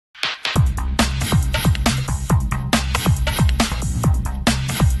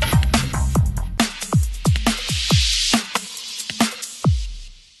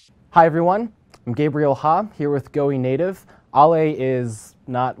Hi everyone, I'm Gabriel Ha here with GoingNative. Ale is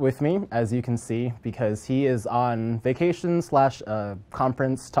not with me, as you can see, because he is on vacation /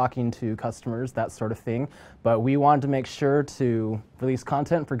 conference talking to customers, that sort of thing. But we wanted to make sure to release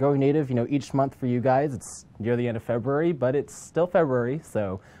content for GoingNative, each month for you guys. It's near the end of February, but it's still February,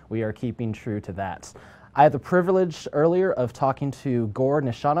 so we are keeping true to that. I had the privilege earlier of talking to Gor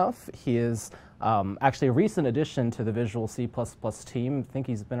Nishanov. He is actually a recent addition to the Visual C++ team. I think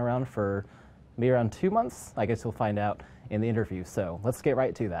he's been around for maybe around 2 months. I guess we'll find out in the interview. So let's get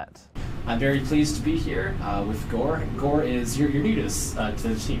right to that. I'm very pleased to be here with Gor. Gor is you're new to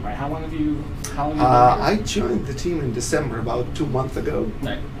the team, right? How long have you been here? I joined the team in December, about 2 months ago.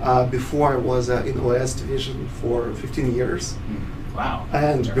 Right. Before I was in OS division for 15 years. Wow.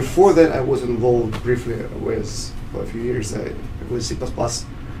 And very before that, I was involved briefly with, for a few years, with C++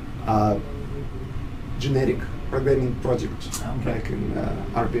 genetic programming project back in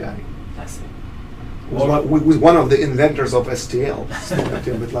RBI. I see. With one of the inventors of STL,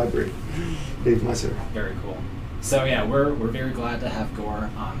 Standard Library, Dave Messer. Very cool. So yeah, we're very glad to have Gor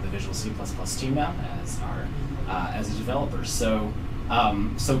on the Visual C++ team now as a developer. So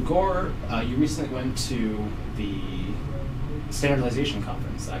Gor, you recently went to the standardization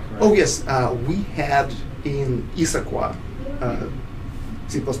conference, is that correct? Oh yes, we had in Issaquah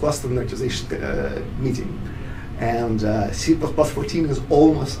C++ standardization meeting. And C++ 14 is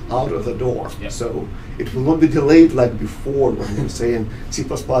almost out of the door. Yep. So it will not be delayed like before when we were saying C++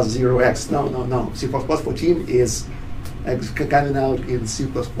 0x. No. C++ 14 is coming out in C++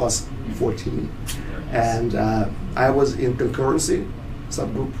 14. And I was in concurrency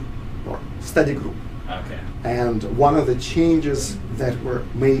subgroup or study group. Okay. And one of the changes that were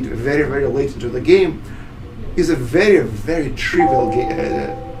made very, very late into the game is a very, very trivial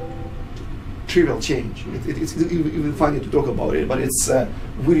change. It's even funny to talk about it, but it's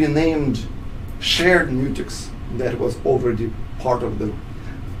we renamed shared mutex that was already part of the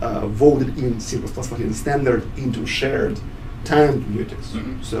voted in C++ 14 standard into shared timed mutex.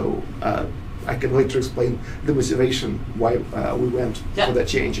 Mm-hmm. So I can later explain the motivation why we went for that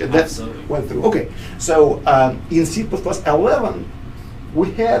change, and that went through. Okay, so in C++ 11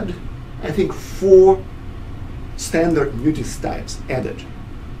 we had, I think, 4 standard mutex types added.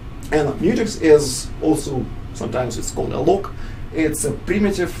 And mutex is also, sometimes it's called a lock. It's a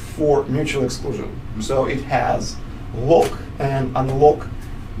primitive for mutual exclusion. So it has lock and unlock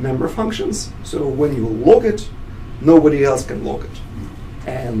member functions. So when you lock it, nobody else can lock it.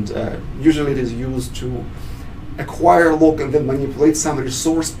 And usually it is used to acquire lock and then manipulate some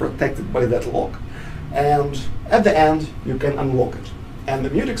resource protected by that lock. And at the end, you can unlock it. And the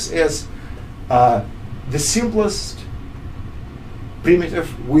mutex is the simplest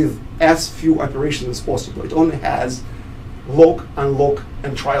primitive with as few operations as possible. It only has lock, unlock,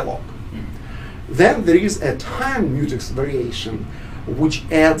 and try lock. Then there is a time mutex variation which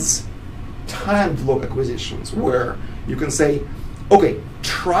adds timed lock acquisitions, where you can say, okay,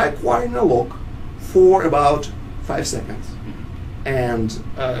 try acquiring a lock for about 5 seconds. And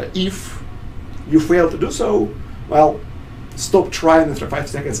if you fail to do so, well, stop trying after 5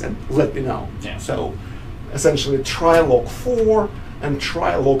 seconds and let me know. Yeah. So essentially try lock 4 and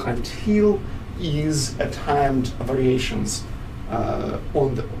try lock until is a timed variations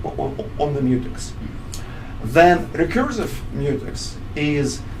on the mutex. Then recursive mutex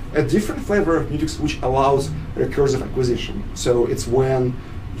is a different flavor of mutex which allows recursive acquisition. So it's when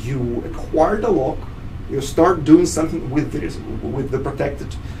you acquire the lock, you start doing something with the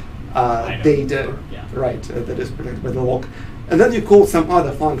protected data, right? That is protected by the lock, and then you call some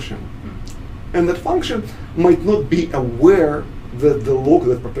other function, and that function might not be aware that the lock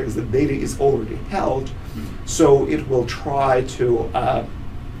that protects the data is already held, so it will try to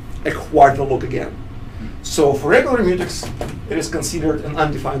acquire the lock again. So for regular mutex, it is considered an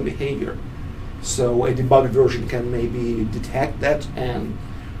undefined behavior. So a debugged version can maybe detect that and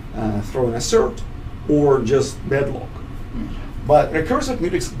throw an assert, or just deadlock. But recursive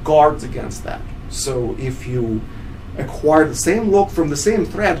mutex guards against that. So if you acquire the same lock from the same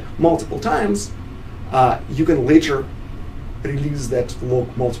thread multiple times, you can later release that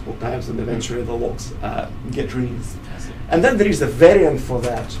lock multiple times, and eventually the locks get released. And then there is a variant for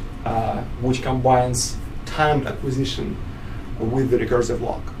that, which combines timed acquisition with the recursive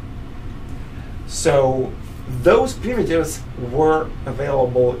lock. So those primitives were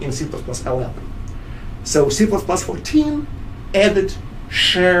available in C++ 11. So C++ 14 added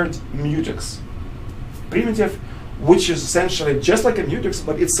shared mutex primitive, which is essentially just like a mutex,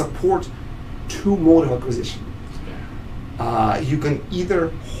 but it supports 2 modes of acquisition. You can either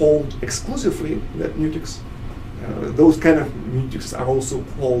hold exclusively that mutex those kind of mutex are also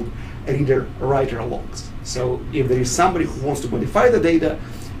called reader-writer locks. So if there is somebody who wants to modify the data,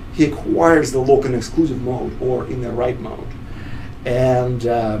 he acquires the lock in exclusive mode or in the write mode. And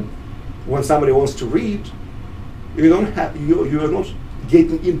when somebody wants to read, you are not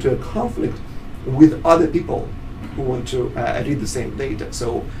getting into a conflict with other people who want to read the same data.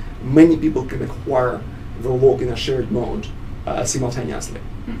 So many people can acquire the lock in a shared mode simultaneously.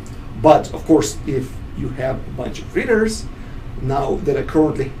 But of course, if you have a bunch of readers now that are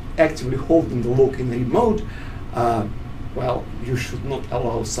currently actively holding the lock in read mode, well, you should not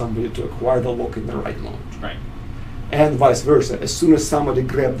allow somebody to acquire the lock in the write mode. Right. And vice versa. As soon as somebody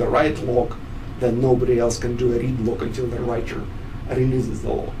grabs the write lock, then nobody else can do a read lock until the writer releases the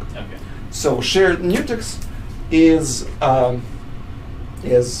lock. Okay. So shared mutex is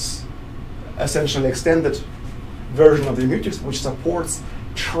essentially extended version of the mutex which supports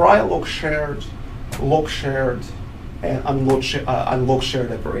try-lock shared, lock shared, and unlock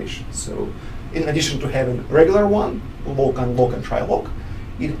shared operations. So in addition to having regular one, lock, unlock, and try-lock,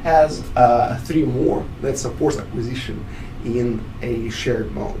 it has 3 more that supports acquisition in a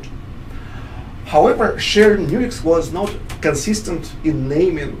shared mode. However, shared mutex was not consistent in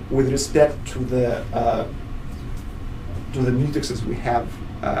naming with respect to the mutexes we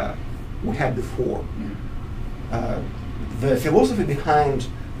had before. The philosophy behind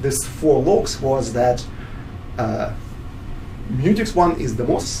these 4 locks was that mutex 1 is the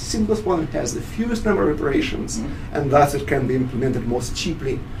most simplest one, it has the fewest number of iterations, and thus it can be implemented most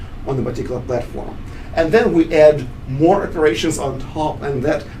cheaply on a particular platform. And then we add more iterations on top, and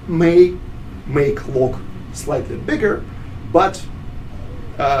that may make lock slightly bigger, but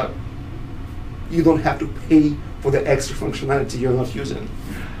you don't have to pay for the extra functionality you're not using.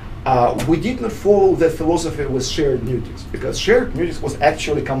 We did not follow the philosophy with shared mutex, because shared mutex was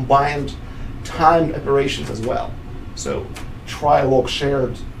actually combined timed operations as well. So try-lock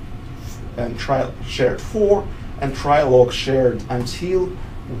shared and try-shared for and try-lock shared until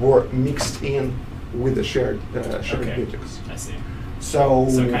were mixed in with the shared mutex. I see. So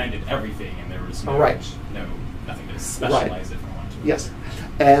it kind of did everything, and there was nothing to specialize it for one. Yes.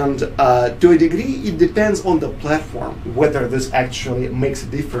 And to a degree, it depends on the platform whether this actually makes a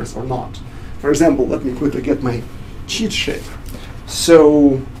difference or not. For example, let me quickly get my cheat sheet.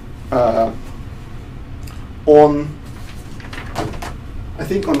 So I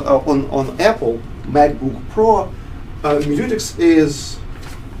think on Apple MacBook Pro, mutex is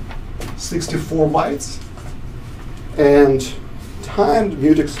 64 bytes, and timed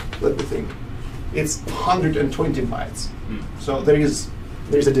mutex, let me think, it's 120 bytes. So there is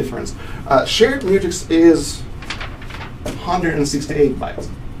a difference. Shared mutex is 168 bytes.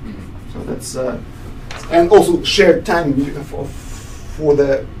 So that's and also shared time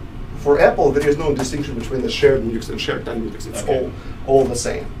for Apple. There is no distinction between the shared mutex and shared time mutex. It's all the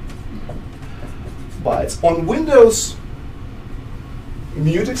same bytes. On Windows,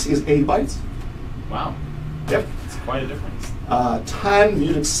 mutex is 8 bytes. Wow. Yep. It's quite a difference. Time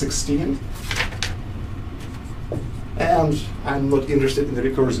mutex 16. And I'm not interested in the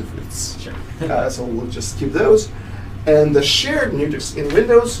recursive bits. Sure. So we'll just skip those. And the shared mutex in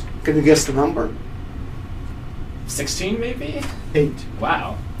Windows, can you guess the number? 16 maybe? 8.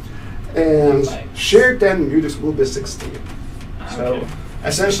 Wow. And shared time mutex will be 16. So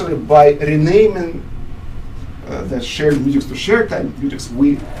essentially by renaming the shared mutex to shared time mutex,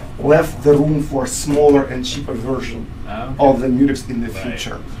 we left the room for a smaller and cheaper version of the mutex in the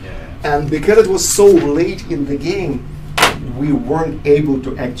future. And because it was so late in the game, we weren't able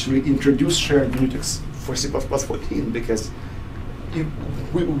to actually introduce shared mutex for C++ 14 because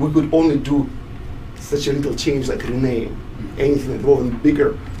we could only do such a little change like rename. Anything that wasn't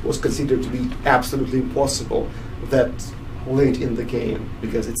bigger was considered to be absolutely impossible that late in the game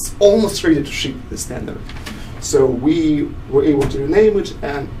because it's almost ready to ship the standard. So we were able to rename it,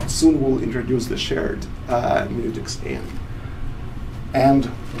 and soon we'll introduce the shared mutex in. And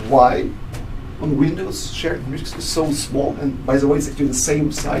why on Windows shared mutex is so small, and by the way, it's actually the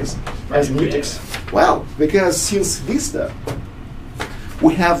same size as mutex. Yeah. Well, because since Vista,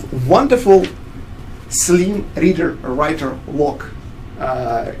 we have wonderful slim reader-writer lock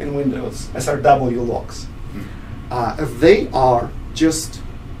in Windows, SRW locks. They are just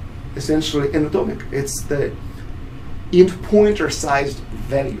essentially anatomic. It's the int pointer sized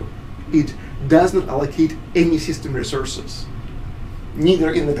value. It does not allocate any system resources,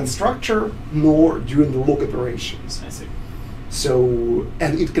 neither in the constructor nor during the lock operations. I see. So,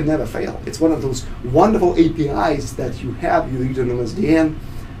 and it can never fail. It's one of those wonderful APIs that you have, you read on SDN,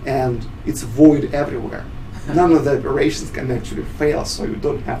 and it's void everywhere. None of the operations can actually fail, so you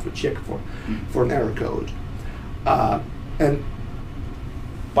don't have to check for an error code. And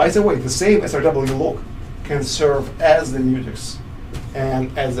by the way, the same SRW lock can serve as the mutex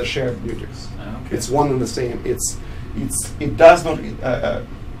and as the shared mutex. Okay. It's one and the same. It does not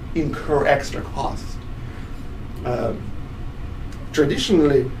incur extra cost.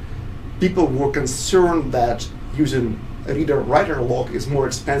 Traditionally, people were concerned that using a reader-writer lock is more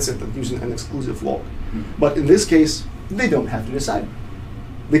expensive than using an exclusive lock. But in this case, they don't have to decide.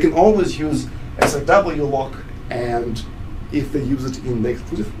 They can always use SRW lock, and if they use it in the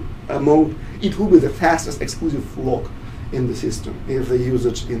exclusive mode, it will be the fastest exclusive lock in the system. If they use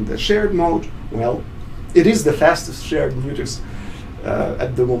it in the shared mode, well, it is the fastest shared mutex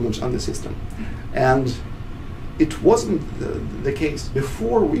at the moment on the system. And it wasn't the case.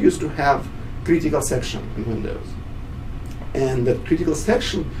 Before, we used to have critical section in Windows. And that critical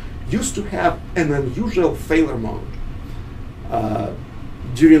section used to have an unusual failure mode.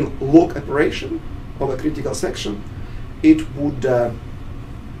 During lock operation of a critical section, it would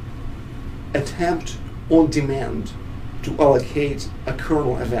attempt on demand to allocate a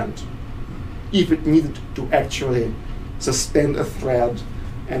kernel event if it needed to actually suspend a thread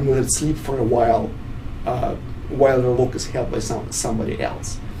and let it sleep for a while the lock is held by somebody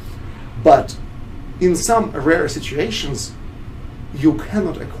else. But in some rare situations, you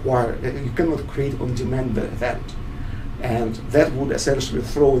cannot create on demand the event. And that would essentially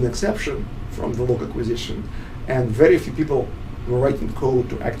throw an exception from the lock acquisition. And very few people were writing code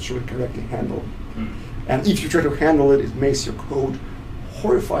to actually correctly handle it. And if you try to handle it, it makes your code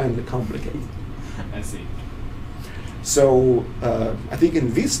horrifyingly complicated. I see. So I think in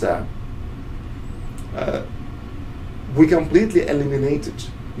Vista, we completely eliminated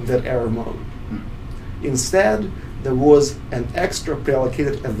that error mode. Instead, there was an extra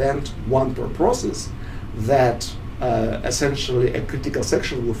pre-allocated event, one per process, that essentially a critical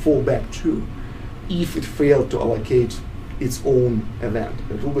section will fall back to if it failed to allocate its own event.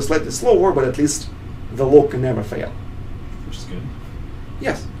 It will be slightly slower, but at least the lock can never fail. Which is good.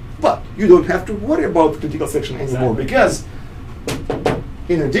 Yes, but you don't have to worry about critical section anymore, because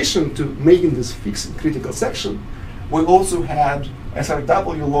in addition to making this fixed critical section, we also had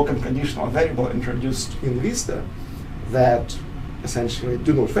SRW lock and conditional variable introduced in Vista that essentially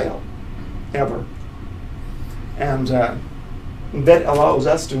do not fail, ever. And that allows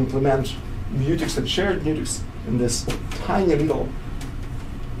us to implement mutex and shared mutex in this tiny little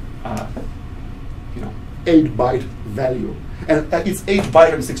 8-byte value. And it's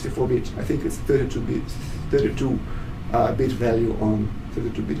 8-byte and 64-bit. I think it's 32-bit value on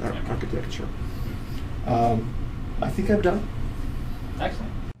 32-bit architecture. I think I'm done.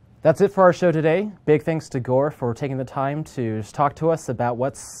 Excellent. That's it for our show today. Big thanks to Gor for taking the time to talk to us about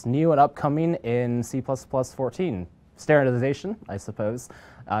what's new and upcoming in C++ 14. Standardization, I suppose.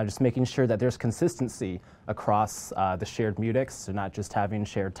 Just making sure that there's consistency across the shared mutex, so not just having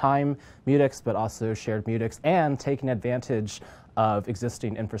shared time mutex, but also shared mutex, and taking advantage of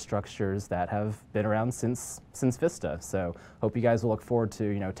existing infrastructures that have been around since Vista. So hope you guys will look forward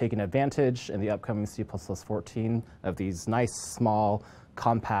to taking advantage in the upcoming C++ 14 of these nice, small,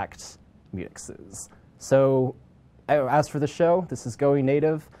 compact mutexes. So as for the show, this is Going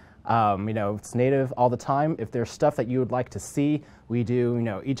Native. It's native all the time. If there's stuff that you would like to see, we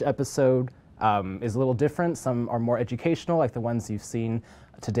do, each episode is a little different. Some are more educational, like the ones you've seen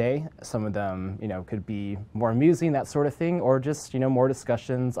today. Some of them, could be more amusing, that sort of thing, or just, more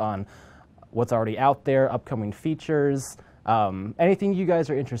discussions on what's already out there, upcoming features, anything you guys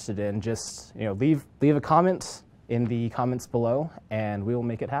are interested in. Just, leave a comment in the comments below, and we will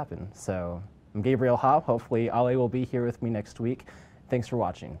make it happen. So I'm Gabriel Ha. Hopefully Ale will be here with me next week. Thanks for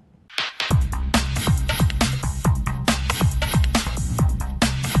watching.